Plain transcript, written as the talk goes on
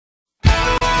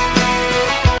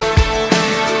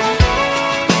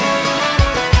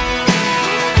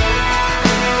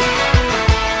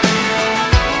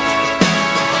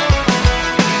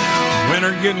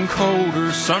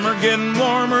colder, summer getting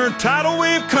warmer, tidal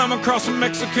wave come across the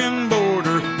Mexican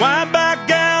border. Wide back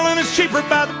gallon is cheaper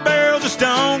by the barrel, just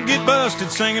don't get busted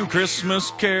singing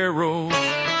Christmas carols.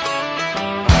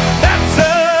 That's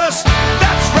us,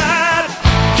 that's right,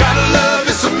 gotta love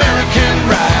this American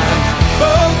ride.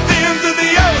 Both ends of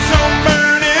the ozone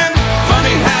burning,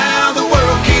 funny how the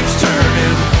world keeps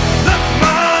turning. Look,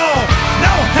 Mom,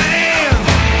 no hands,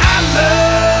 I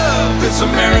love this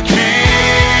American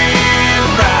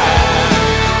ride.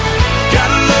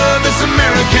 Gotta love this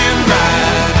American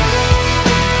ride.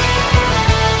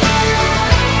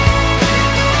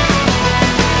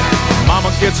 Mama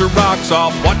gets her rocks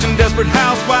off, watching Desperate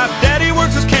Housewife. Daddy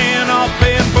works his can off,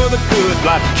 paying for the good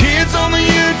life. Kids on the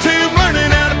YouTube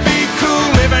learning how to be cool,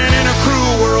 living in a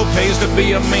cruel world pays to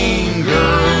be a mean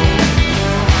girl.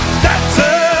 That's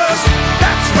us,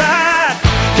 that's right,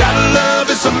 gotta love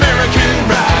this American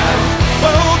ride.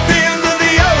 Both ends of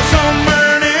the ozone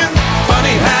burning,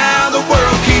 funny how the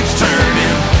world keeps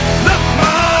turning. Look,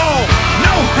 Mom,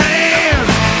 no hands,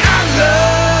 I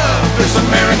love this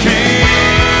American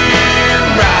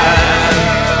ride.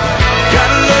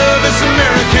 Gotta love this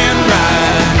American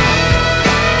ride.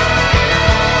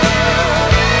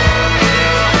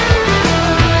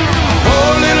 Poor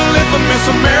little infamous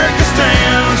America's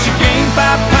town, she gained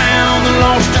 5 pounds and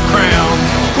lost her crown.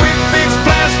 Quick fix,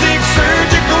 plastic,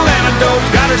 surgical antidote,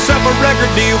 got herself a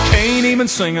record deal, can't even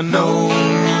sing a note.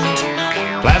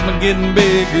 Plasma getting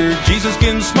bigger, Jesus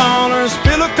getting smaller,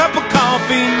 spill a cup of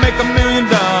coffee, make $1 million.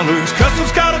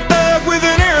 Customs caught a thug with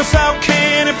an aerosol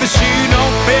can, if the shoe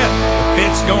don't fit, the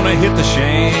fit's gonna hit the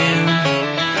shan.